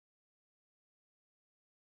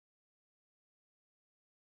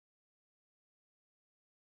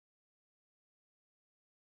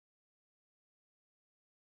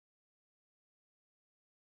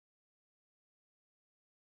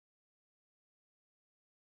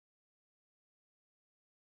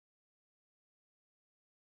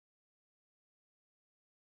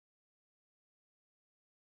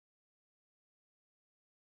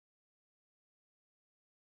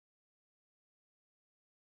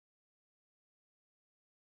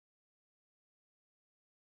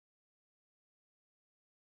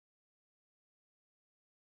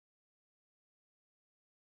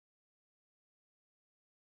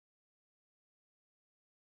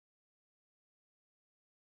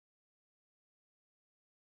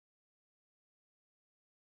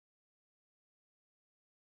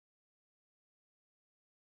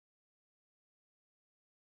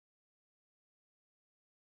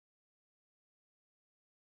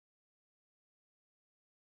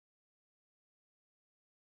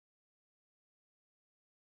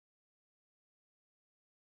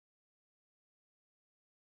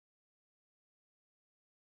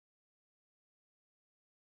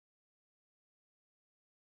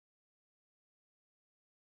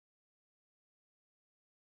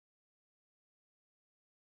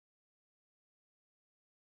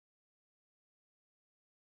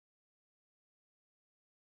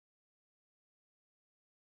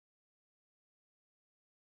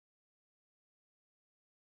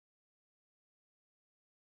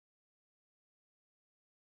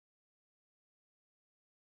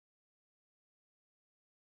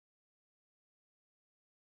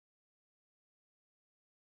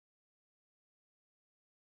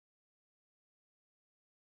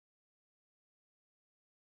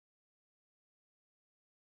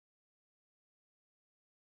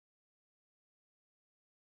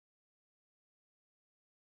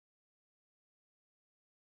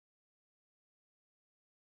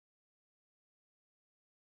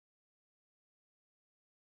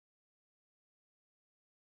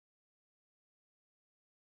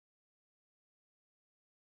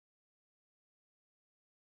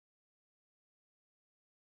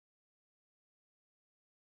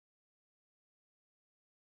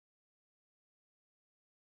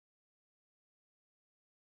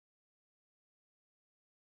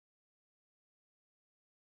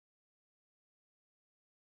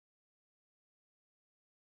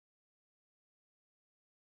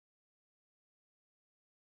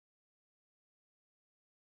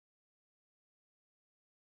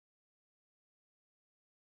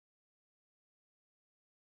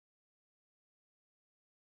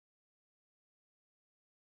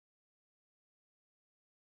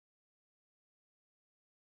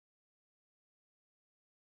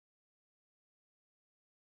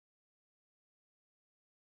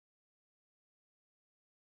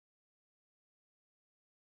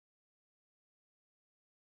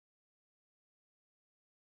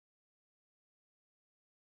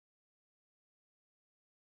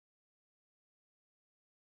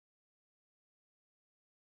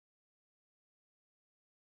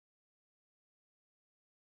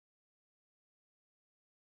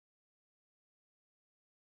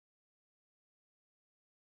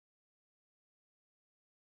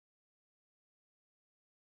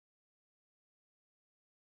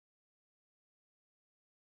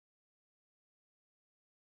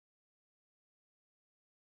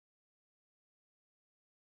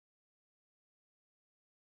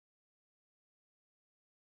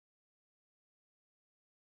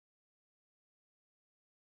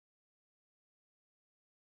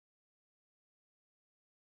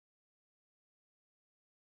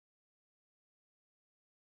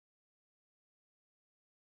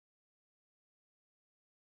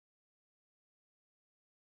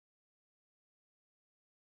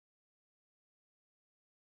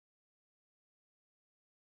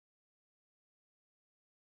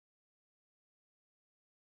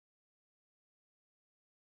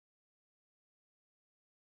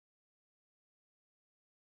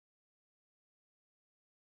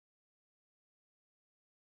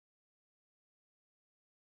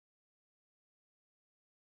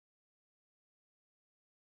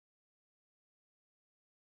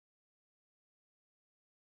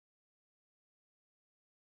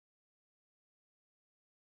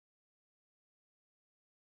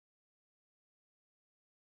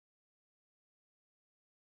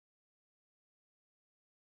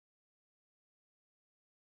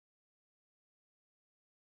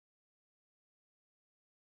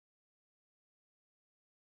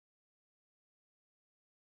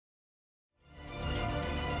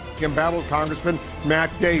embattled Congressman Matt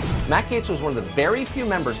Gaetz. Matt Gaetz was one of the very few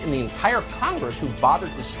members in the entire Congress who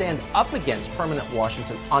bothered to stand up against permanent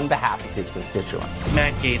Washington on behalf of his constituents.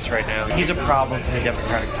 Matt Gaetz right now, he's a problem for the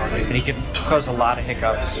Democratic Party, and he can cause a lot of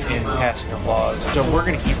hiccups in passing of laws. So we're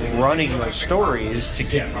going to keep running those stories to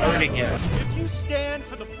keep hurting him. If you stand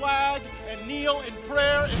for the flag and kneel in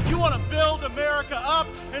prayer, if you want to build America up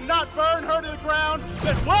and not burn her to the ground,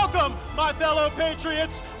 then welcome, my fellow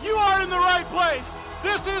patriots. You are in the right place.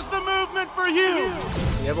 This is the movement for you.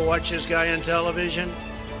 You ever watch this guy on television?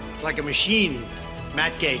 It's like a machine.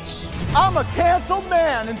 Matt Gaetz. I'm a canceled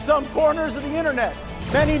man in some corners of the internet.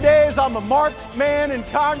 Many days I'm a marked man in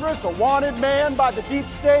Congress, a wanted man by the deep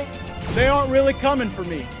state. They aren't really coming for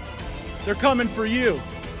me. They're coming for you.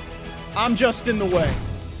 I'm just in the way.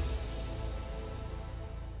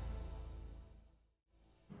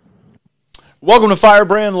 Welcome to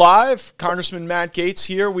Firebrand Live. Congressman Matt Gaetz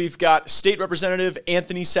here. We've got State Representative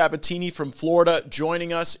Anthony Sabatini from Florida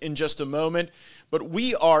joining us in just a moment. But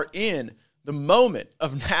we are in the moment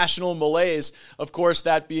of national malaise. Of course,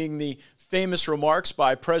 that being the famous remarks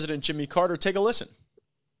by President Jimmy Carter. Take a listen.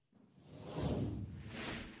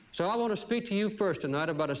 So I want to speak to you first tonight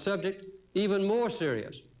about a subject even more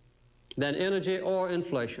serious than energy or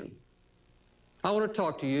inflation. I want to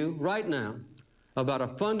talk to you right now about a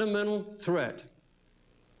fundamental threat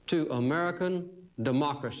to American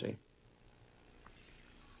democracy.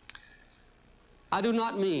 I do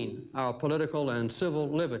not mean our political and civil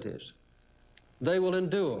liberties. They will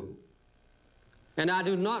endure. And I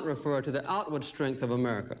do not refer to the outward strength of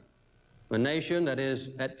America, a nation that is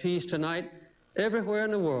at peace tonight everywhere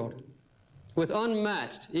in the world, with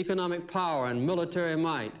unmatched economic power and military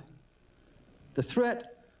might. The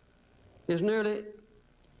threat is nearly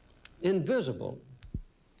invisible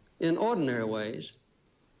in ordinary ways.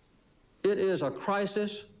 It is a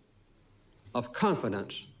crisis of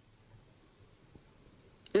confidence.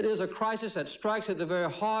 It is a crisis that strikes at the very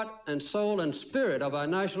heart and soul and spirit of our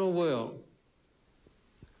national will.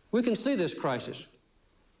 We can see this crisis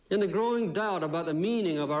in the growing doubt about the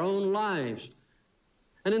meaning of our own lives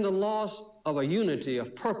and in the loss of a unity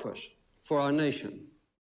of purpose for our nation.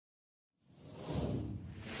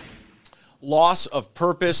 Loss of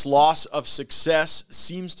purpose, loss of success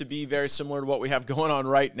seems to be very similar to what we have going on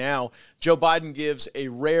right now. Joe Biden gives a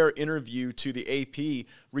rare interview to the AP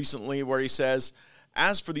recently where he says,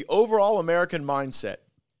 as for the overall American mindset,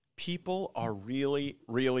 people are really,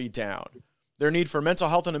 really down. Their need for mental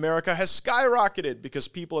health in America has skyrocketed because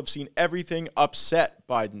people have seen everything upset,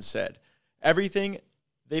 Biden said. Everything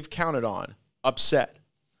they've counted on, upset.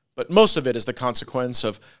 But most of it is the consequence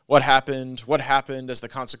of what happened as the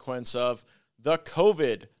consequence of the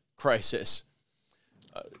COVID crisis.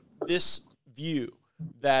 This view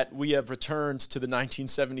that we have returned to the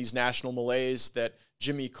 1970s national malaise that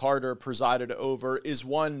Jimmy Carter presided over is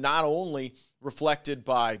one not only reflected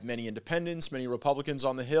by many independents, many Republicans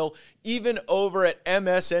on the Hill, even over at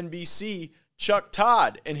MSNBC, Chuck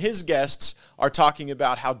Todd and his guests are talking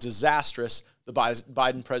about how disastrous the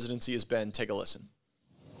Biden presidency has been. Take a listen.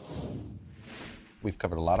 We've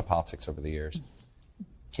covered a lot of politics over the years.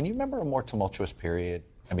 Can you remember a more tumultuous period?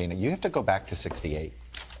 I mean, you have to go back to 68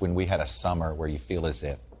 when we had a summer where you feel as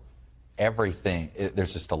if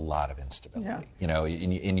there's just a lot of instability. Yeah. You know,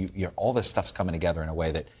 and all this stuff's coming together in a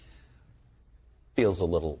way that feels a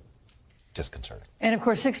little disconcerting. And of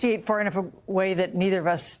course, 68 far enough away that neither of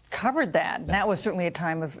us covered that. And that was certainly a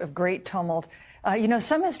time of great tumult.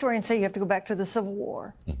 Some historians say you have to go back to the Civil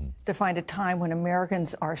War to find a time when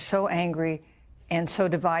Americans are so angry and so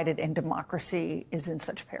divided and democracy is in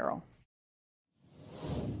such peril.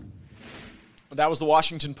 That was the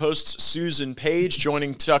Washington Post's Susan Page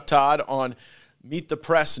joining Chuck Todd on Meet the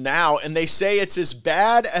Press Now, and they say it's as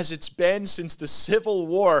bad as it's been since the Civil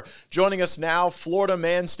War. Joining us now, Florida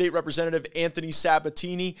man, State Representative Anthony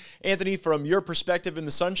Sabatini. Anthony, from your perspective in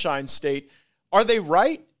the Sunshine State, are they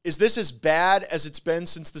right? Is this as bad as it's been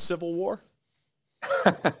since the Civil War?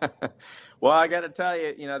 Well, I got to tell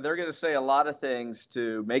you, they're going to say a lot of things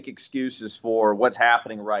to make excuses for what's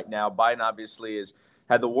happening right now. Biden obviously has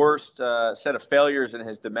had the worst set of failures in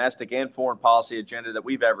his domestic and foreign policy agenda that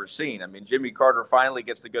we've ever seen. I mean, Jimmy Carter finally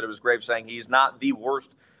gets the good of his grave saying he's not the worst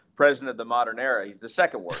president of the modern era. He's the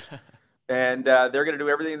second worst. And they're going to do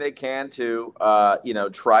everything they can to,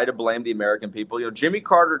 try to blame the American people. Jimmy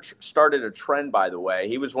Carter started a trend, by the way.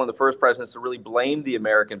 He was one of the first presidents to really blame the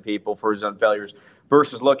American people for his own failures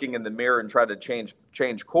versus looking in the mirror and try to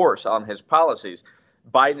change course on his policies.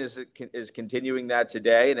 Biden is continuing that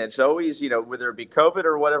today, and it's always, whether it be COVID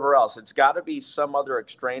or whatever else, it's got to be some other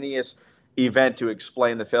extraneous event to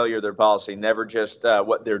explain the failure of their policy, never just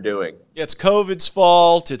what they're doing. It's COVID's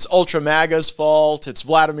fault. It's Ultra MAGA's fault. It's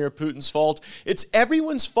Vladimir Putin's fault. It's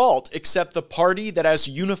everyone's fault except the party that has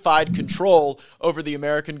unified control over the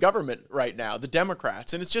American government right now, the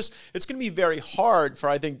Democrats. And it's going to be very hard for,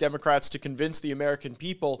 I think, Democrats to convince the American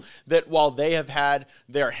people that while they have had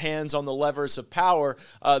their hands on the levers of power,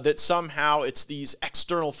 that somehow it's these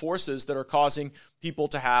external forces that are causing people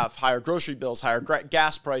to have higher grocery bills, higher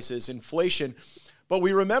gas prices, inflation. But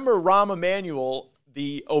we remember Rahm Emanuel,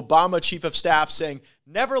 the Obama chief of staff, saying,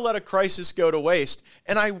 never let a crisis go to waste.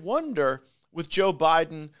 And I wonder, with Joe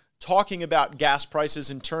Biden talking about gas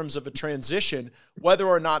prices in terms of a transition, whether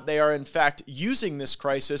or not they are in fact using this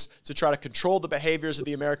crisis to try to control the behaviors of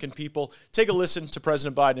the American people. Take a listen to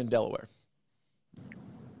President Biden in Delaware.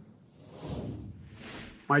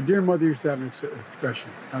 My dear mother used to have an expression,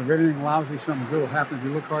 if anything lousy, something good will happen if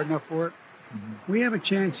you look hard enough for it. Mm-hmm. We have a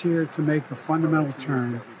chance here to make a fundamental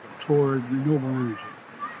turn toward renewable energy,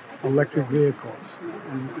 electric vehicles,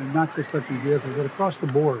 and not just electric vehicles, but across the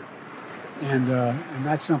board. And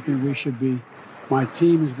that's something we should be. My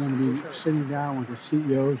team is going to be sitting down with the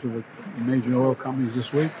CEOs of the major oil companies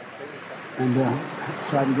this week and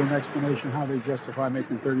try to get an explanation how they justify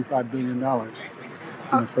making $35 billion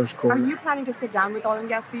in the first quarter. Are you planning to sit down with oil and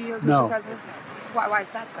gas CEOs, No. Mr. President? Why is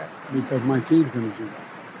that, sir? Because my team's going to do that.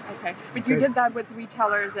 Okay. But you did that with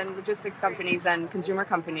retailers and logistics companies and consumer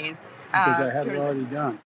companies. Because I had it already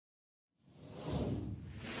done.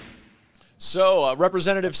 So,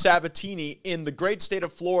 Representative Sabatini, in the great state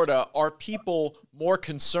of Florida, are people more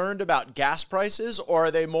concerned about gas prices, or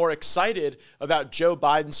are they more excited about Joe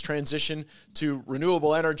Biden's transition to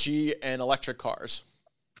renewable energy and electric cars?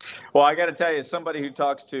 Well, I got to tell you, as somebody who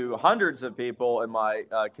talks to hundreds of people in my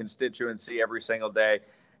constituency every single day,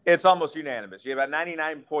 it's almost unanimous. You have about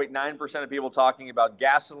 99.9% of people talking about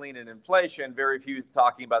gasoline and inflation, very few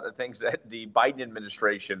talking about the things that the Biden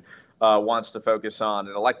administration wants to focus on,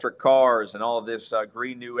 and electric cars and all of this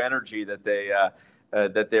green new energy that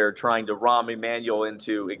they're trying to Rahm Emanuel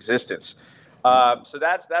into existence. So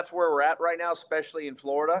that's where we're at right now, especially in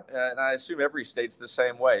Florida, and I assume every state's the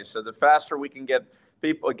same way. So the faster we can get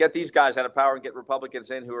these guys out of power and get Republicans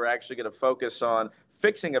in who are actually going to focus on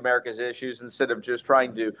fixing America's issues instead of just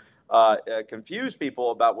trying to confuse people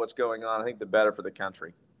about what's going on, I think the better for the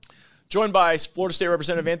country. Joined by Florida State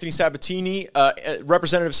Representative Anthony Sabatini.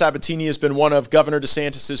 Representative Sabatini has been one of Governor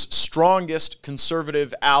DeSantis' strongest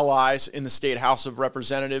conservative allies in the state House of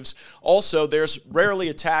Representatives. Also, there's rarely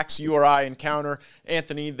a tax you or I encounter,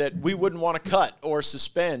 Anthony, that we wouldn't want to cut or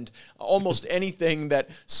suspend. Almost anything that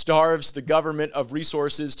starves the government of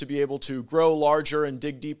resources to be able to grow larger and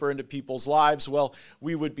dig deeper into people's lives, well,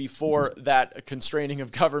 we would be for that constraining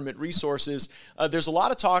of government resources. There's a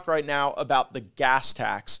lot of talk right now about the gas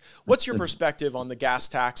tax. What's your perspective on the gas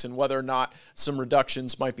tax and whether or not some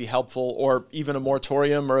reductions might be helpful, or even a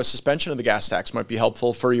moratorium or a suspension of the gas tax might be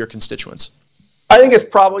helpful for your constituents? I think it's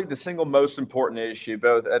probably the single most important issue,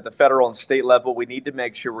 both at the federal and state level. We need to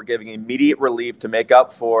make sure we're giving immediate relief to make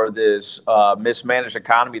up for this mismanaged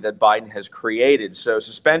economy that Biden has created. So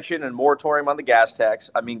suspension and moratorium on the gas tax,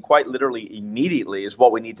 I mean, quite literally immediately is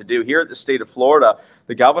what we need to do. Here at the state of Florida,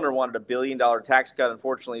 the governor wanted $1 billion tax cut.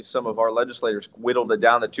 Unfortunately, some of our legislators whittled it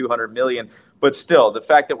down to $200 million. But still, the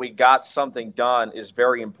fact that we got something done is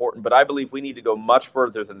very important. But I believe we need to go much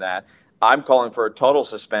further than that. I'm calling for a total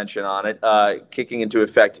suspension on it, kicking into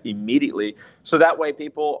effect immediately. So that way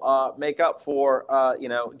people make up for,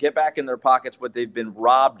 get back in their pockets what they've been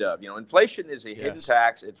robbed of. Inflation is a hidden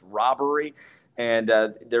tax. It's robbery. And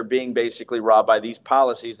they're being basically robbed by these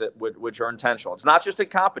policies which are intentional. It's not just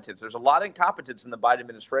incompetence. There's a lot of incompetence in the Biden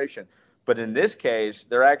administration. But in this case,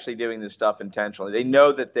 they're actually doing this stuff intentionally. They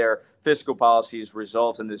know that their fiscal policies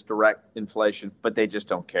result in this direct inflation, but they just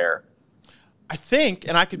don't care. I think,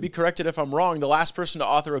 and I could be corrected if I'm wrong, the last person to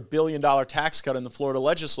author $1 billion tax cut in the Florida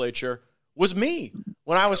legislature was me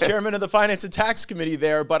when I was chairman of the Finance and Tax Committee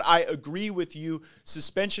there. But I agree with you,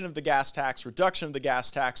 suspension of the gas tax, reduction of the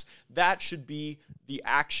gas tax, that should be the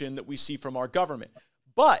action that we see from our government.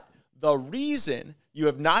 But the reason you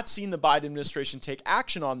have not seen the Biden administration take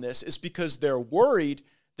action on this is because they're worried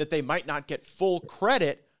that they might not get full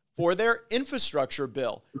credit for their infrastructure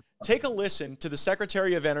bill. Take a listen to the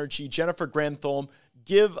Secretary of Energy, Jennifer Granholm,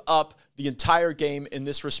 give up the entire game in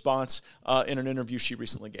this response in an interview she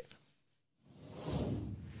recently gave.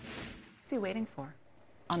 What's he waiting for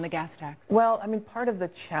on the gas tax? Well, I mean, part of the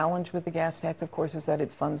challenge with the gas tax, of course, is that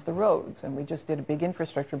it funds the roads. And we just did a big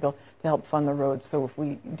infrastructure bill to help fund the roads. So if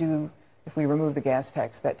we remove the gas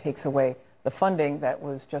tax, that takes away the funding that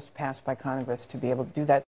was just passed by Congress to be able to do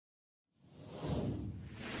that.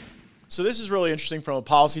 So this is really interesting from a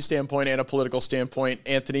policy standpoint and a political standpoint,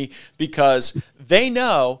 Anthony, because they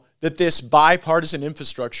know that this bipartisan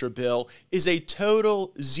infrastructure bill is a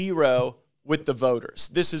total zero with the voters.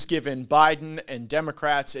 This has given Biden and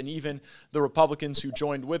Democrats and even the Republicans who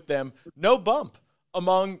joined with them no bump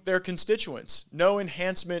among their constituents, no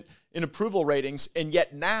enhancement in approval ratings, and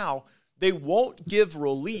yet now they won't give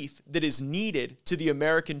relief that is needed to the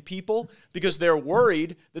American people because they're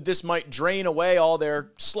worried that this might drain away all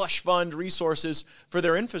their slush fund resources for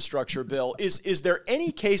their infrastructure bill. Is there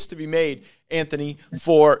any case to be made, Anthony,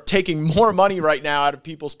 for taking more money right now out of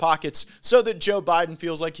people's pockets so that Joe Biden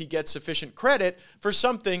feels like he gets sufficient credit for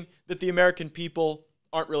something that the American people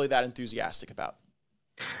aren't really that enthusiastic about?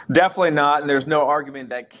 Definitely not, and there's no argument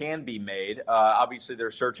that can be made. Obviously,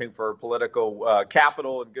 they're searching for political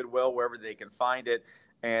capital and goodwill wherever they can find it,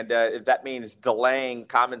 and if that means delaying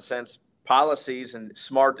common sense policies and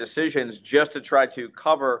smart decisions just to try to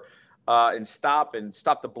cover and stop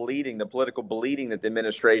the bleeding, the political bleeding that the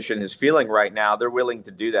administration is feeling right now, they're willing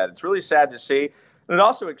to do that. It's really sad to see, and it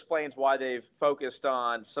also explains why they've focused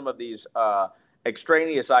on some of these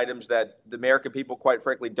extraneous items that the American people, quite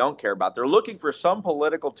frankly, don't care about. They're looking for some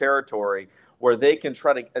political territory where they can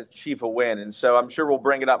try to achieve a win. And so I'm sure we'll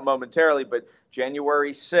bring it up momentarily, but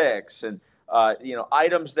January 6th and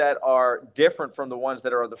items that are different from the ones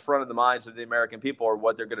that are at the front of the minds of the American people are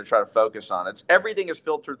what they're going to try to focus on. Everything is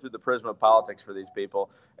filtered through the prism of politics for these people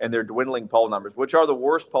and their dwindling poll numbers, which are the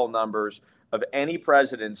worst poll numbers of any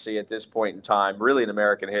presidency at this point in time, really in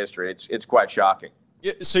American history. It's quite shocking.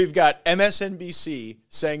 So you've got MSNBC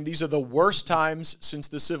saying these are the worst times since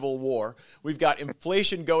the Civil War. We've got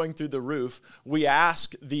inflation going through the roof. We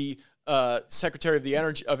ask the Secretary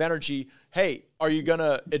of Energy, hey, are you going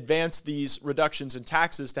to advance these reductions in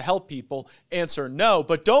taxes to help people? Answer no.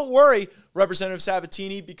 But don't worry, Representative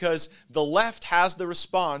Sabatini, because the left has the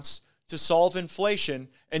response to solve inflation.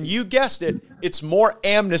 And you guessed it, it's more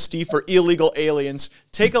amnesty for illegal aliens.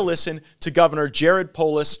 Take a listen to Governor Jared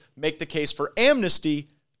Polis make the case for amnesty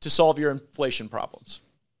to solve your inflation problems.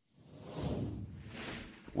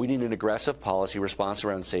 We need an aggressive policy response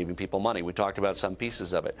around saving people money. We talked about some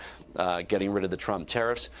pieces of it, getting rid of the Trump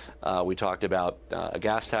tariffs. We talked about a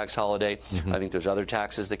gas tax holiday. I think there's other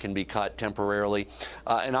taxes that can be cut temporarily.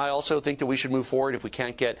 And I also think that we should move forward. If we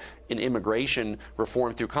can't get an immigration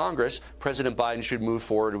reform through Congress, President Biden should move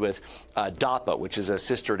forward with DAPA, which is a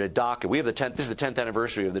sister to DACA. We have this is the 10th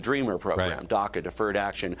anniversary of the Dreamer program, DACA, Deferred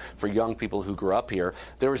Action for Young People Who Grew Up Here.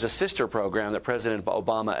 There was a sister program that President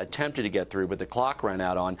Obama attempted to get through, but the clock ran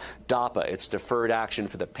out on DAPA. It's Deferred Action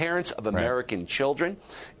for the Parents of American Children.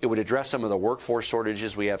 It would address some of the workforce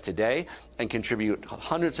shortages we have today and contribute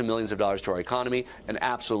hundreds of millions of dollars to our economy, and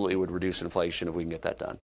absolutely would reduce inflation if we can get that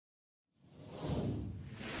done.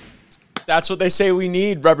 That's what they say we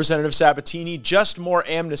need, Representative Sabatini, just more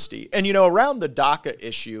amnesty. And, around the DACA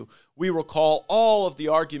issue, we recall all of the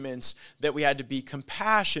arguments that we had to be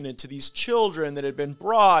compassionate to these children that had been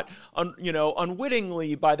brought,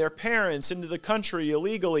 unwittingly by their parents into the country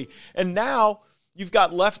illegally. And now you've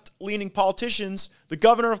got left-leaning politicians, the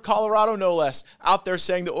governor of Colorado no less, out there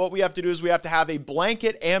saying that what we have to do is we have to have a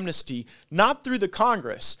blanket amnesty, not through the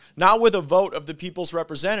Congress, not with a vote of the people's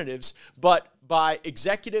representatives, but by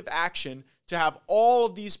executive action to have all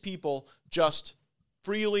of these people just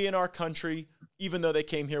freely in our country, even though they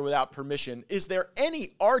came here without permission. Is there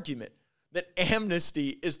any argument that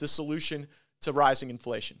amnesty is the solution to rising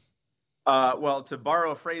inflation? Well, to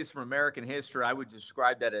borrow a phrase from American history, I would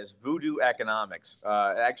describe that as voodoo economics. It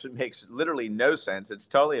actually makes literally no sense. It's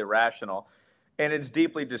totally irrational, and it's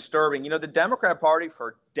deeply disturbing. The Democrat Party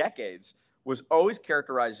for decades was always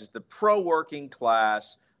characterized as the pro-working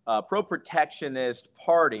class, pro-protectionist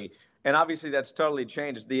party, and obviously that's totally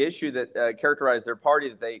changed. The issue that characterized their party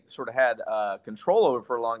that they sort of had control over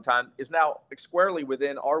for a long time is now squarely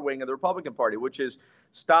within our wing of the Republican Party, which is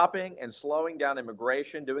stopping and slowing down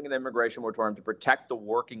immigration, doing an immigration moratorium to protect the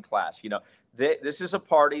working class. This is a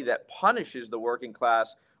party that punishes the working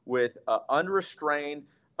class with unrestrained,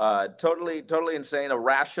 totally insane,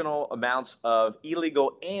 irrational amounts of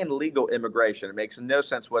illegal and legal immigration. It makes no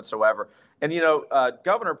sense whatsoever. And,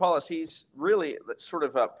 Governor Polis, he's really sort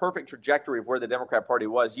of a perfect trajectory of where the Democrat Party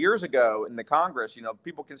was. Years ago in the Congress,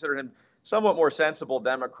 people considered him somewhat more sensible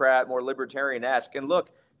Democrat, more libertarian-esque. And look,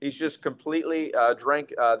 he's just completely drank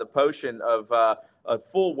the potion of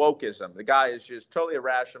full wokeism. The guy is just totally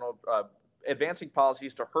irrational, advancing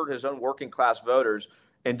policies to hurt his own working class voters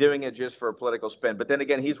and doing it just for a political spin. But then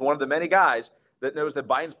again, he's one of the many guys that knows that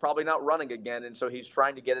Biden's probably not running again, and so he's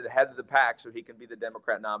trying to get it ahead of the pack so he can be the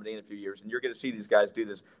Democrat nominee in a few years. And you're going to see these guys do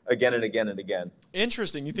this again and again and again.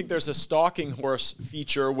 Interesting. You think there's a stalking horse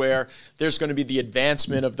feature where there's going to be the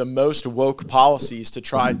advancement of the most woke policies to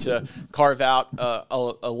try to carve out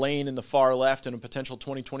a lane in the far left in a potential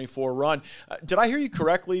 2024 run. Did I hear you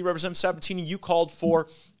correctly, Representative Sabatini? You called for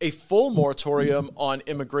a full moratorium on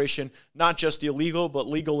immigration, not just illegal, but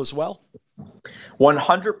legal as well?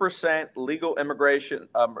 100% legal immigration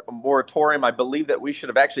moratorium. I believe that we should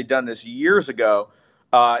have actually done this years ago,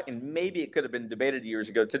 and maybe it could have been debated years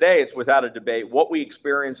ago. Today, it's without a debate. What we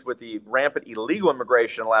experienced with the rampant illegal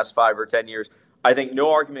immigration in the last 5 or 10 years, I think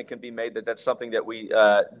no argument can be made that that's something that we,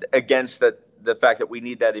 against the fact that we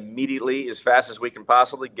need that immediately, as fast as we can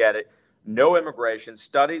possibly get it. No immigration,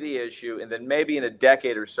 study the issue, and then maybe in a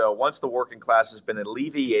decade or so, once the working class has been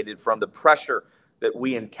alleviated from the pressure that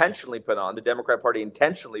we intentionally put on, the Democrat Party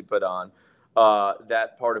intentionally put on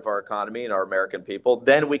that part of our economy and our American people,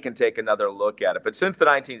 then we can take another look at it. But since the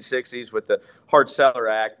 1960s, with the Hart-Celler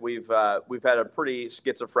Act, we've had a pretty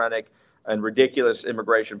schizophrenic and ridiculous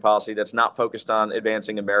immigration policy that's not focused on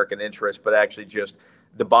advancing American interests, but actually just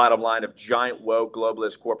the bottom line of giant woke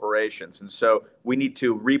globalist corporations. And so we need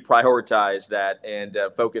to reprioritize that and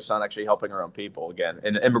focus on actually helping our own people again.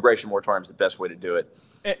 And immigration moratorium is the best way to do it.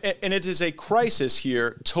 And it is a crisis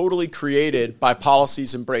here totally created by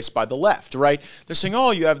policies embraced by the left, right? They're saying,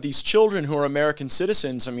 oh, you have these children who are American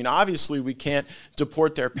citizens. I mean, obviously we can't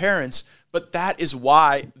deport their parents, but that is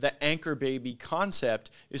why the anchor baby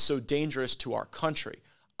concept is so dangerous to our country.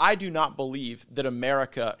 I do not believe that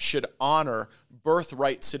America should honor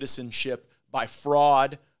birthright citizenship by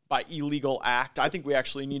fraud, by illegal act. I think we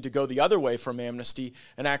actually need to go the other way from amnesty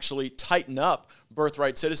and actually tighten up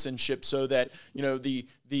birthright citizenship so that, you know,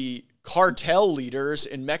 the cartel leaders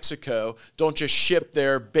in Mexico don't just ship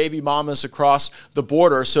their baby mamas across the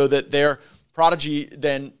border so that their prodigy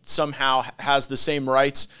then somehow has the same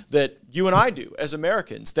rights that you and I do as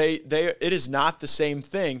Americans. It is not the same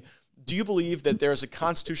thing. Do you believe that there's a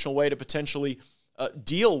constitutional way to potentially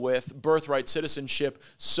deal with birthright citizenship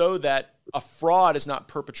so that a fraud is not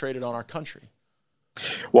perpetrated on our country?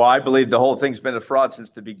 Well, I believe the whole thing's been a fraud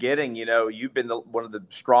since the beginning. You know, you've been one of the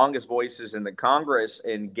strongest voices in the Congress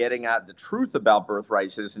in getting at the truth about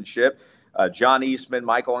birthright citizenship. John Eastman,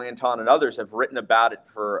 Michael Anton, and others have written about it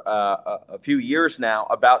for a few years now,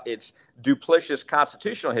 about its duplicitous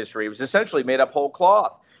constitutional history. It was essentially made up whole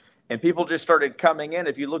cloth. And people just started coming in.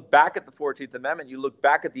 If you look back at the 14th Amendment, you look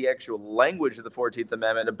back at the actual language of the 14th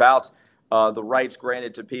Amendment about the rights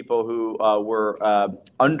granted to people who were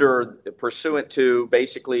pursuant to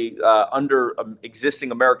basically under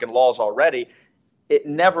existing American laws already.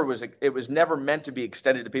 It was never meant to be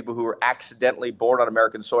extended to people who were accidentally born on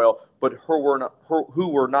American soil, but who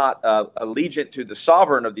were not allegiant to the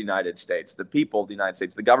sovereign of the United States, the people of the United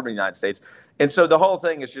States, the government of the United States. And so the whole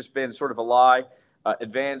thing has just been sort of a lie.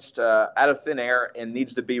 Advanced out of thin air and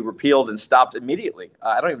needs to be repealed and stopped immediately.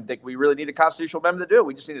 I don't even think we really need a constitutional amendment to do it.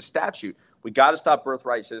 We just need a statute. We got to stop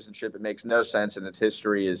birthright citizenship. It makes no sense, and its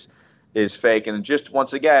history is fake. And just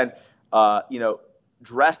once again,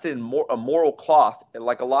 dressed in a moral cloth, and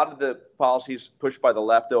like a lot of the policies pushed by the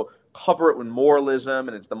left, they'll cover it with moralism,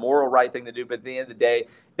 and it's the moral right thing to do. But at the end of the day,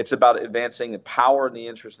 it's about advancing the power and the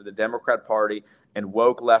interest of the Democrat Party and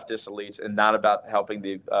woke leftist elites, and not about helping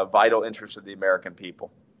the vital interests of the American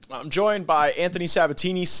people. I'm joined by Anthony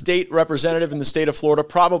Sabatini, state representative in the state of Florida,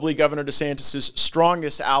 probably Governor DeSantis'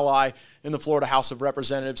 strongest ally in the Florida House of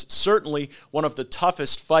Representatives, certainly one of the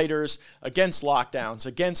toughest fighters against lockdowns,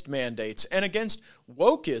 against mandates, and against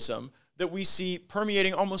wokeism that we see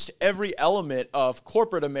permeating almost every element of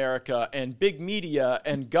corporate America and big media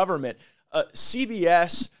and government.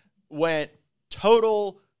 CBS went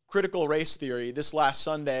total critical race theory this last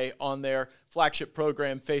Sunday on their flagship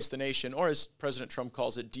program, Face the Nation, or as President Trump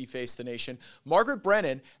calls it, Deface the Nation. Margaret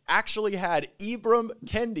Brennan actually had Ibram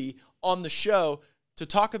Kendi on the show to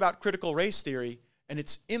talk about critical race theory and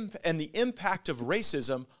the impact of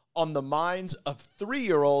racism on the minds of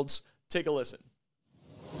 3-year-olds. Take a listen.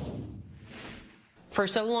 For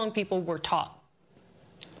so long, people were taught,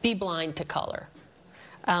 be blind to color.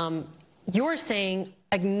 You're saying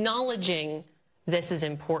acknowledging this is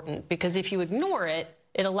important, because if you ignore it,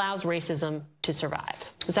 it allows racism to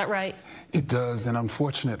survive. Is that right? It does, and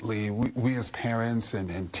unfortunately, we as parents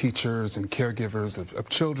and teachers and caregivers of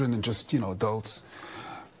children and just, adults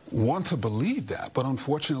want to believe that, but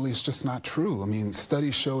unfortunately, it's just not true. I mean,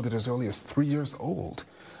 studies show that as early as 3 years old,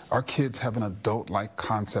 our kids have an adult-like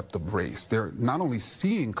concept of race. They're not only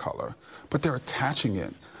seeing color, but they're attaching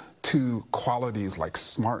it to qualities like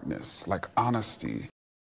smartness, like honesty,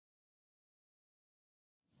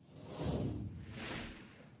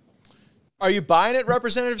 Are you buying it,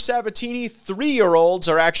 Representative Sabatini? 3-year-olds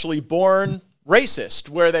are actually born racist,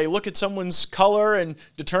 where they look at someone's color and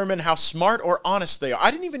determine how smart or honest they are. I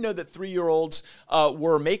didn't even know that 3-year-olds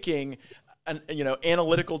were making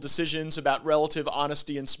analytical decisions about relative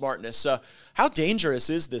honesty and smartness. How dangerous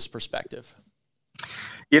is this perspective?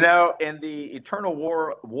 In the eternal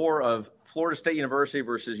war of Florida State University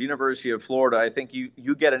versus University of Florida, I think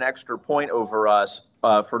you get an extra point over us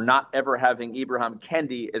for not ever having Ibrahim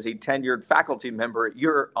Kendi as a tenured faculty member at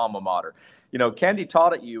your alma mater. Kendi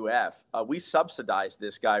taught at UF. We subsidized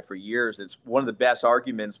this guy for years. It's one of the best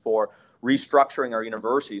arguments for restructuring our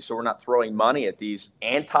university so we're not throwing money at these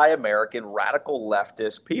anti-American radical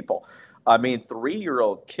leftist people. I mean,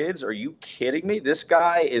 3-year-old kids, are you kidding me? This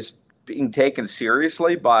guy is being taken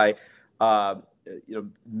seriously by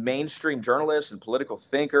mainstream journalists and political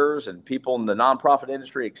thinkers and people in the nonprofit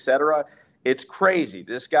industry, et cetera. It's crazy.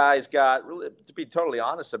 This guy's got, really, to be totally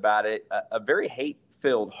honest about it, a very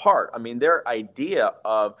hate-filled heart. I mean, their idea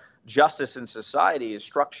of justice in society is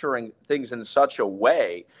structuring things in such a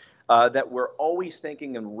way that we're always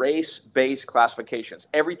thinking in race-based classifications.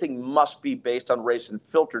 Everything must be based on race and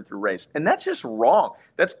filtered through race. And that's just wrong.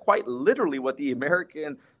 That's quite literally what the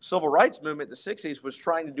American civil rights movement in the 60s was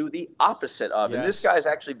trying to do the opposite of. Yes. And this guy's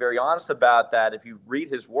actually very honest about that. If you read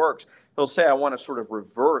his works, he'll say, I want to sort of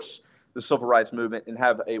reverse the civil rights movement and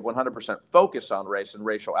have a 100% focus on race and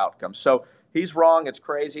racial outcomes. So he's wrong. It's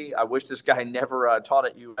crazy. I wish this guy never taught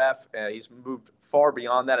at UF. He's moved far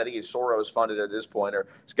beyond that. I think he's Soros funded at this point, or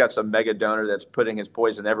he's got some mega donor that's putting his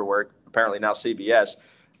poison everywhere, apparently now CBS.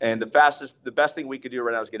 And the best thing we could do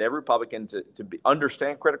right now is get every Republican to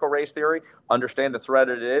understand critical race theory, understand the threat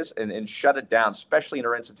it is, and shut it down, especially in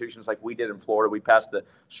our institutions like we did in Florida. We passed the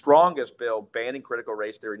strongest bill banning critical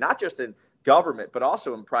race theory, not just in government, but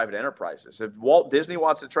also in private enterprises. If Walt Disney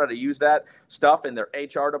wants to try to use that stuff in their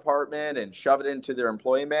HR department and shove it into their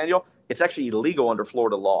employee manual, it's actually illegal under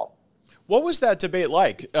Florida law. What was that debate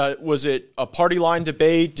like? Was it a party line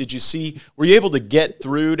debate? Were you able to get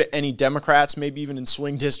through to any Democrats, maybe even in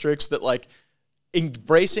swing districts, that like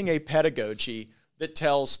embracing a pedagogy that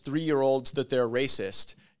tells 3-year-olds that they're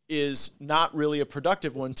racist is not really a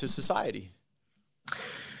productive one to society?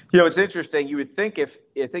 It's interesting. You would think if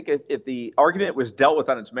the argument was dealt with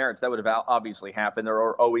on its merits, that would have obviously happened. There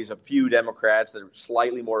are always a few Democrats that are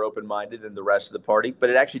slightly more open-minded than the rest of the party, but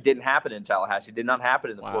it actually didn't happen in Tallahassee. It did not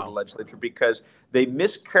happen in the Florida legislature because they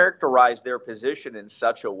mischaracterized their position in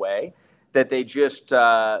such a way that they just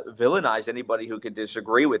villainize anybody who could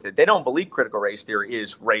disagree with it. They don't believe critical race theory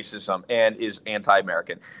is racism and is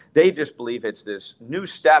anti-American. They just believe it's this new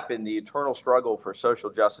step in the eternal struggle for social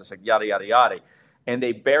justice, like yada, yada, yada. And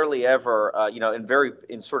they barely ever,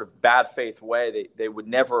 in sort of bad faith way, they would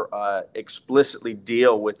never explicitly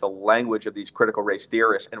deal with the language of these critical race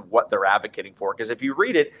theorists and what they're advocating for. Because if you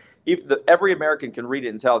read it, every American can read it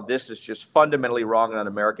and tell this is just fundamentally wrong and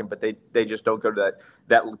un-American, but they just don't go to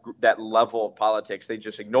that level of politics. They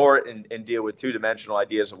just ignore it and deal with two-dimensional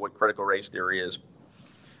ideas of what critical race theory is.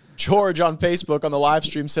 George on Facebook on the live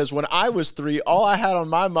stream says, when I was 3, all I had on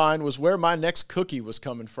my mind was where my next cookie was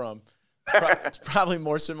coming from. It's probably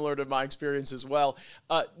more similar to my experience as well.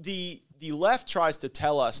 The left tries to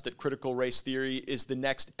tell us that critical race theory is the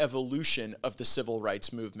next evolution of the civil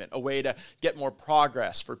rights movement, a way to get more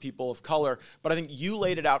progress for people of color. But I think you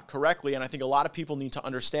laid it out correctly, and I think a lot of people need to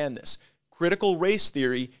understand this. Critical race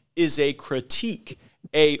theory is a critique,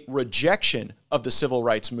 a rejection of the civil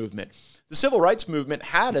rights movement. The civil rights movement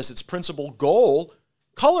had as its principal goal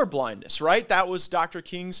colorblindness, right? That was Dr.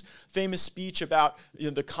 King's famous speech about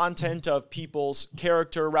the content of people's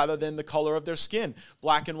character rather than the color of their skin.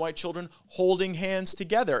 Black and white children holding hands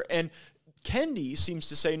together. And Kendi seems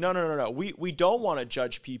to say, no. We don't want to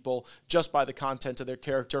judge people just by the content of their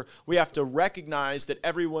character. We have to recognize that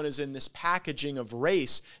everyone is in this packaging of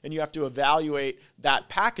race, and you have to evaluate that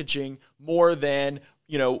packaging more than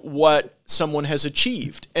what someone has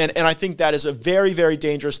achieved. And I think that is a very, very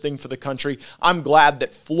dangerous thing for the country. I'm glad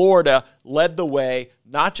that Florida led the way,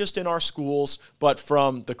 not just in our schools, but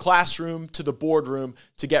from the classroom to the boardroom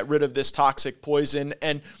to get rid of this toxic poison.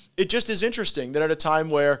 And it just is interesting that at a time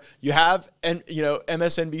where you have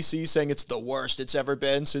MSNBC saying it's the worst it's ever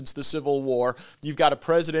been since the Civil War, you've got a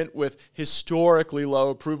president with historically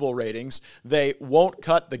low approval ratings. They won't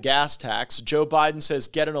cut the gas tax. Joe Biden says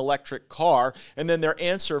get an electric car, and then their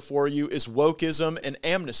answer for you is wokeism and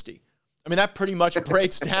amnesty. I mean, that pretty much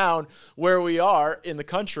breaks down where we are in the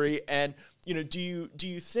country. And do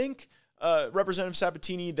you think, Representative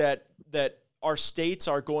Sabatini, that our states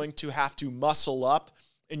are going to have to muscle up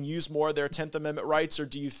and use more of their 10th Amendment rights? Or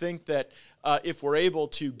do you think that if we're able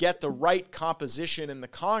to get the right composition in the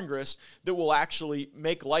Congress, that will actually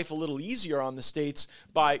make life a little easier on the states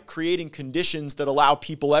by creating conditions that allow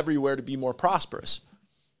people everywhere to be more prosperous?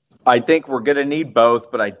 I think we're going to need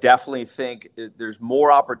both, but I definitely think there's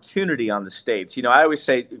more opportunity on the states. You know, I always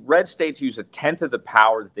say red states use a tenth of the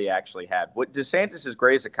power that they actually had. What DeSantis'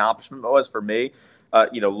 greatest accomplishment was for me,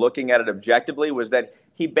 looking at it objectively, was that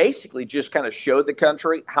he basically just kind of showed the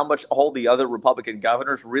country how much all the other Republican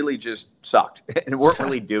governors really just sucked and weren't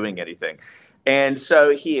really doing anything. And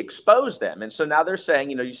so he exposed them. And so now they're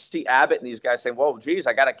saying, you see Abbott and these guys saying, well, geez,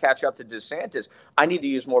 I got to catch up to DeSantis. I need to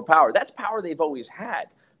use more power. That's power they've always had.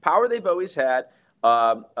 Power they've always had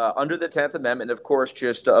under the 10th Amendment, of course,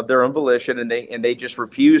 just of their own volition, and they just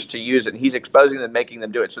refuse to use it. And he's exposing them, making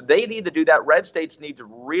them do it. So they need to do that. Red states need to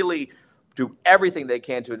really do everything they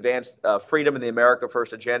can to advance freedom and the America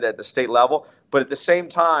First agenda at the state level. But at the same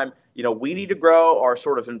time, we need to grow our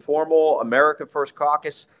sort of informal America First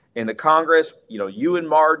caucus in the Congress. You and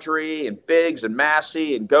Marjorie and Biggs and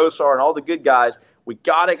Massey and Gosar and all the good guys. We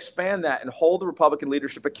got to expand that and hold the Republican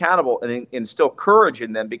leadership accountable and instill courage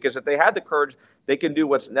in them, because if they had the courage, they can do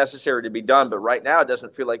what's necessary to be done. But right now, it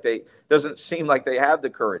doesn't seem like they have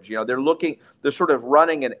the courage. They're sort of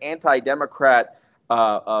running an anti-Democrat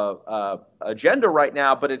agenda right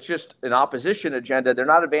now, but it's just an opposition agenda. They're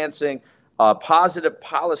not advancing positive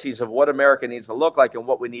policies of what America needs to look like and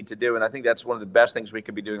what we need to do. And I think that's one of the best things we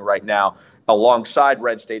could be doing right now, alongside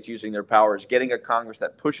red states using their powers, getting a Congress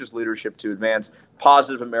that pushes leadership to advance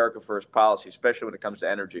positive America First policy, especially when it comes to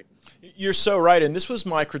energy. You're so right. And this was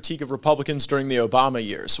my critique of Republicans during the Obama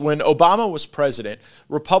years. When Obama was president,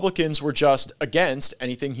 Republicans were just against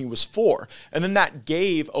anything he was for. And then that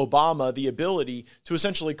gave Obama the ability to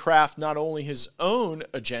essentially craft not only his own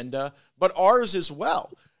agenda, but ours as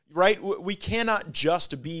well. Right? We cannot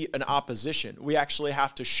just be an opposition. We actually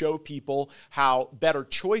have to show people how better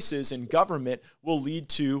choices in government will lead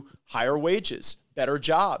to higher wages, better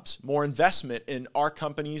jobs, more investment in our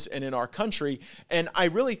companies and in our country. And I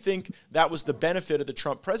really think that was the benefit of the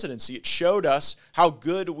Trump presidency. It showed us how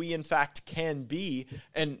good we in fact can be.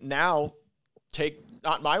 And now, take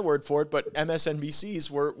not my word for it, but MSNBC's,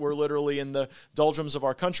 we're literally in the doldrums of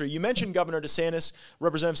our country. You mentioned Governor DeSantis,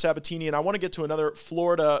 Representative Sabatini, and I want to get to another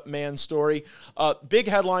Florida man story. Big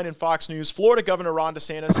headline in Fox News: Florida Governor Ron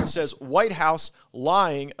DeSantis says White House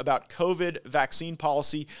lying about COVID vaccine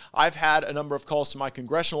policy. I've had a number of calls to my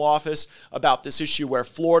congressional office about this issue, where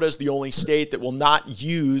Florida is the only state that will not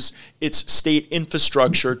use its state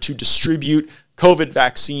infrastructure to distribute COVID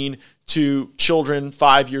vaccine to children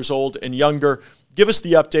 5 years old and younger. Give us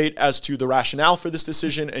the update as to the rationale for this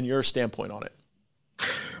decision and your standpoint on it.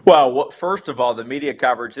 Well, first of all, the media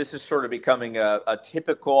coverage, this is sort of becoming a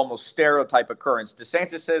typical, almost stereotype occurrence.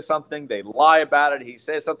 DeSantis says something, they lie about it. He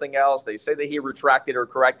says something else. They say that he retracted or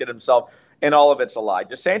corrected himself, and all of it's a lie.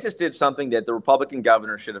 DeSantis did something that the Republican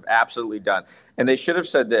governor should have absolutely done. And they should have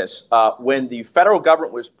said this. When the federal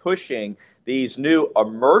government was pushing these new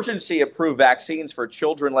emergency approved vaccines for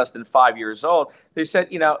children less than 5 years old, they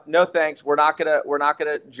said, no thanks. We're not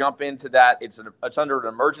gonna jump into that. It's under an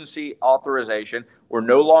emergency authorization. We're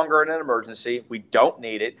no longer in an emergency. We don't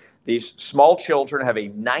need it. These small children have a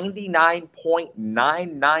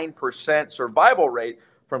 99.99% survival rate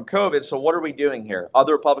from COVID. So what are we doing here?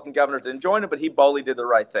 Other Republican governors didn't join it, but he boldly did the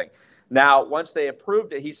right thing. Now, once they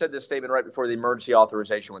approved it, he said this statement right before the emergency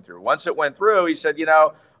authorization went through. Once it went through, he said,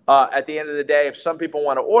 at the end of the day, if some people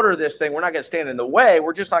want to order this thing, we're not going to stand in the way.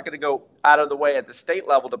 We're just not going to go out of the way at the state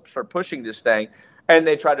level to start pushing this thing. And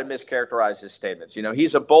they try to mischaracterize his statements.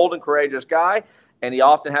 He's a bold and courageous guy, and he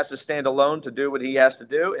often has to stand alone to do what he has to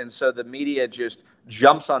do. And so the media just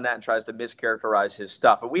jumps on that and tries to mischaracterize his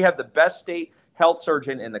stuff. And we have the best state health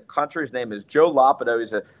surgeon in the country. His name is Joe Lopido.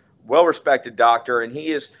 He's a well-respected doctor, and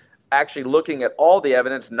he is actually looking at all the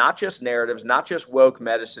evidence, not just narratives, not just woke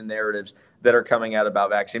medicine narratives that are coming out about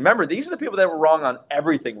vaccine. Remember, these are the people that were wrong on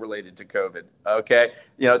everything related to COVID, okay?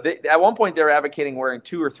 At one point, they were advocating wearing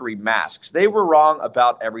 2 or 3 masks. They were wrong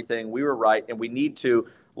about everything. We were right, and we need to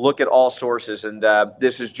look at all sources. And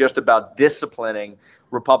this is just about disciplining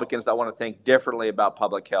Republicans that want to think differently about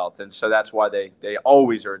public health. And so that's why they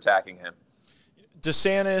always are attacking him.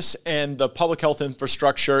 DeSantis and the public health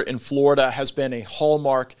infrastructure in Florida has been a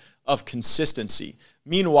hallmark of consistency.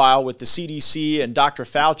 Meanwhile, with the CDC and Dr.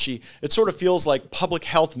 Fauci, it sort of feels like public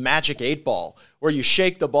health magic 8-ball, where you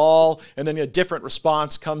shake the ball and then a different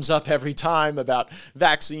response comes up every time about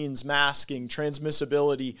vaccines, masking,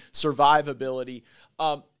 transmissibility, survivability.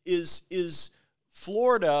 Is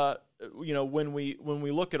Florida when we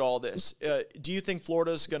look at all this, do you think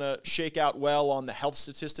Florida's going to shake out well on the health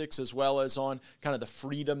statistics as well as on kind of the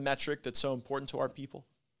freedom metric that's so important to our people?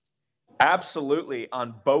 Absolutely,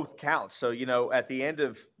 on both counts. So, at the end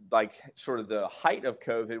of sort of the height of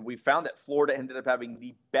COVID, we found that Florida ended up having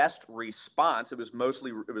the best response. It was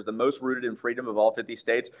the most rooted in freedom of all 50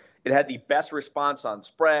 states. It had the best response on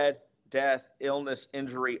spread, death, illness,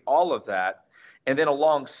 injury, all of that. And then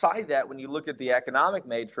alongside that, when you look at the economic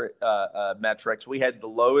metrics, we had the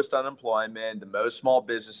lowest unemployment, the most small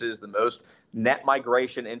businesses, the most net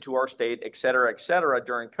migration into our state, et cetera,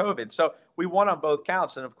 during COVID. So we won on both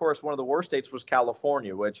counts. And of course, one of the worst states was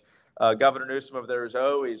California, which Governor Newsom over there is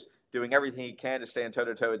always doing everything he can to stand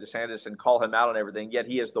toe-to-toe with DeSantis and call him out on everything. Yet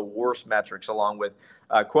he has the worst metrics along with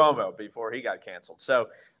Cuomo before he got canceled. So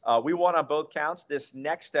we won on both counts. This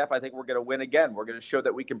next step, I think we're going to win again. We're going to show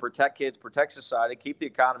that we can protect kids, protect society, keep the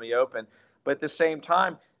economy open, but at the same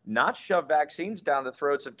time, not shove vaccines down the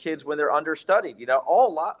throats of kids when they're understudied.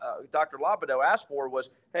 All Dr. Labideau asked for was,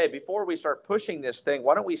 hey, before we start pushing this thing,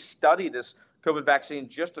 why don't we study this COVID vaccine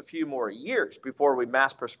just a few more years before we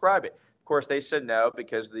mass prescribe it? Of course, they said no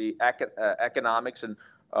because the economics and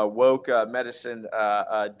woke medicine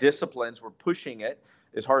disciplines were pushing it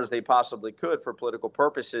as hard as they possibly could for political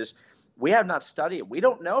purposes. We have not studied it. We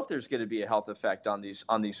don't know if there's going to be a health effect on these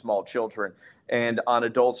small children and on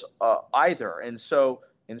adults either. And so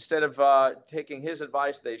instead of taking his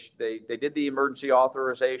advice, they did the emergency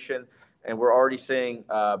authorization, and we're already seeing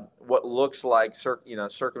what looks like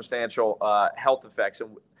circumstantial health effects,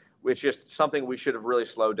 and which is something we should have really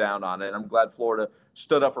slowed down on. And I'm glad Florida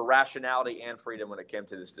stood up for rationality and freedom when it came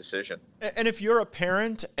to this decision. And if you're a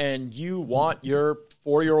parent and you want your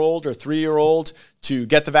 4-year-old or 3-year-old to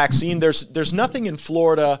get the vaccine, there's nothing in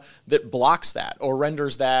Florida that blocks that or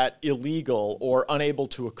renders that illegal or unable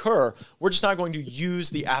to occur. We're just not going to use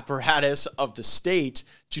the apparatus of the state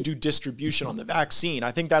to do distribution on the vaccine.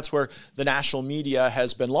 I think that's where the national media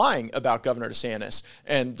has been lying about Governor DeSantis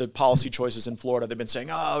and the policy choices in Florida. They've been saying,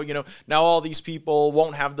 now all these people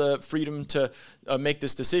won't have the freedom to make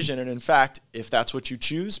this decision. And in fact, if that's what you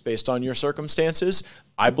choose based on your circumstances,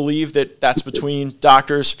 I believe that that's between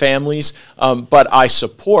doctors, families, but I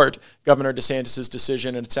support Governor DeSantis'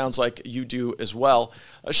 decision, and it sounds like you do as well.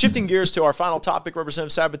 Shifting gears to our final topic,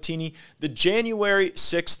 Representative Sabatini, the January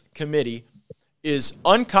 6th committee is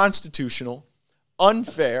unconstitutional,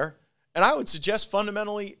 unfair, and I would suggest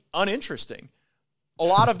fundamentally uninteresting. A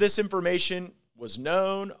lot of this information was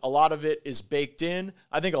known. A lot of it is baked in.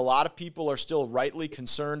 I think a lot of people are still rightly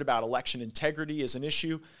concerned about election integrity as an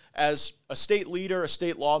issue. As a state leader, a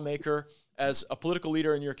state lawmaker, as a political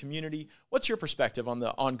leader in your community, what's your perspective on the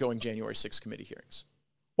ongoing January 6th committee hearings?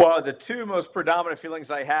 Well, the two most predominant feelings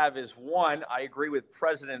I have is, one, I agree with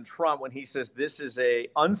President Trump when he says this is a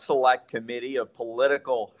unselect committee of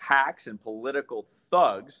political hacks and political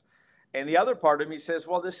thugs. And the other part of me says,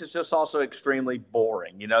 well, this is just also extremely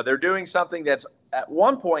boring. They're doing something that's at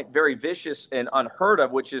one point very vicious and unheard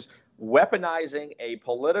of, which is weaponizing a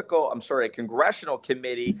congressional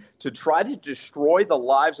committee to try to destroy the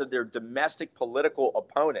lives of their domestic political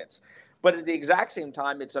opponents. But at the exact same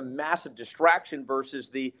time, it's a massive distraction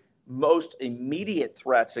versus the most immediate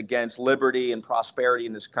threats against liberty and prosperity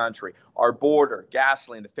in this country. Our border,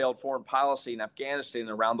 gasoline, the failed foreign policy in Afghanistan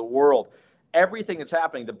and around the world. Everything that's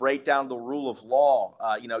happening, the breakdown of the rule of law,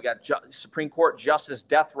 got Supreme Court justice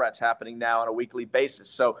death threats happening now on a weekly basis.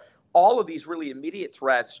 So all of these really immediate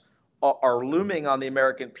threats are looming on the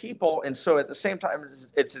American people. And so at the same time,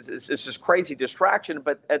 it's this crazy distraction.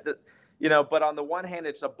 But but on the one hand,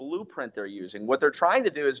 it's a blueprint they're using. What they're trying to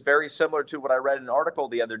do is very similar to what I read in an article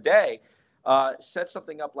the other day, set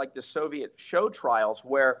something up like the Soviet show trials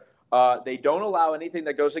where they don't allow anything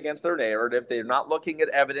that goes against their narrative. They're not looking at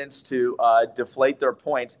evidence to deflate their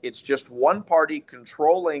points. It's just one party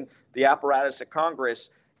controlling the apparatus of Congress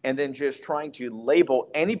and then just trying to label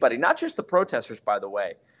anybody, not just the protesters, by the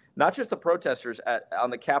way, not just the protesters on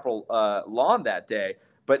the Capitol lawn that day,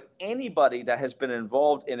 but anybody that has been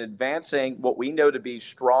involved in advancing what we know to be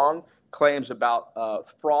strong claims about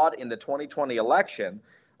fraud in the 2020 election.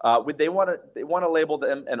 They want to label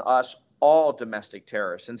them and us all domestic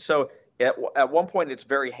terrorists. And so at one point it's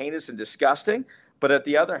very heinous and disgusting, but at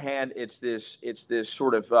the other hand, it's this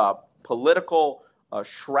sort of political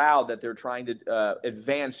shroud that they're trying to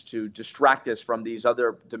advance to distract us from these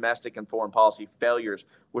other domestic and foreign policy failures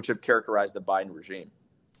which have characterized the Biden regime.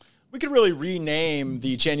 We could really rename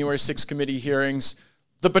the January 6th committee hearings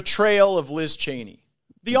the betrayal of Liz Cheney,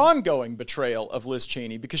 the ongoing betrayal of Liz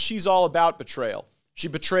Cheney, because she's all about betrayal. She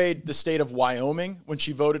betrayed the state of Wyoming when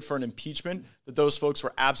she voted for an impeachment that those folks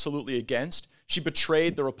were absolutely against. She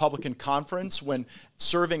betrayed the Republican conference when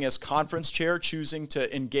serving as conference chair, choosing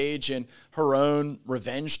to engage in her own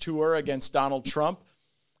revenge tour against Donald Trump.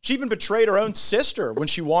 She even betrayed her own sister when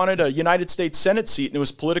she wanted a United States Senate seat and it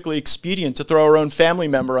was politically expedient to throw her own family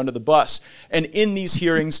member under the bus. And in these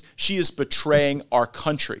hearings, she is betraying our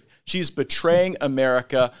country. She is betraying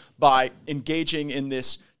America by engaging in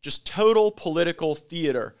this just total political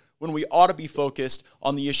theater when we ought to be focused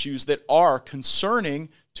on the issues that are concerning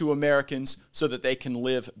to Americans so that they can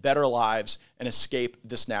live better lives and escape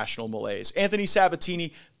this national malaise. Anthony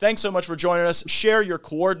Sabatini, thanks so much for joining us. Share your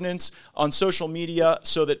coordinates on social media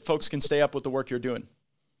so that folks can stay up with the work you're doing.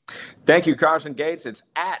 Thank you, Congressman Gaetz. It's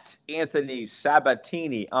at Anthony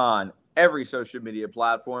Sabatini on every social media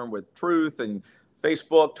platform with Truth and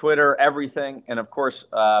Facebook, Twitter, everything. And of course,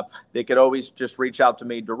 they could always just reach out to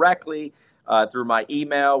me directly through my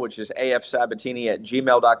email, which is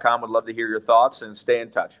afsabatini@gmail.com. Would love to hear your thoughts and stay in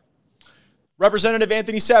touch. Representative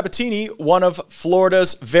Anthony Sabatini, one of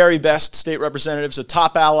Florida's very best state representatives, a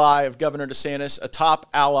top ally of Governor DeSantis, a top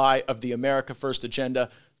ally of the America First agenda.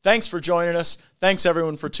 Thanks for joining us. Thanks,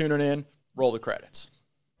 everyone, for tuning in. Roll the credits.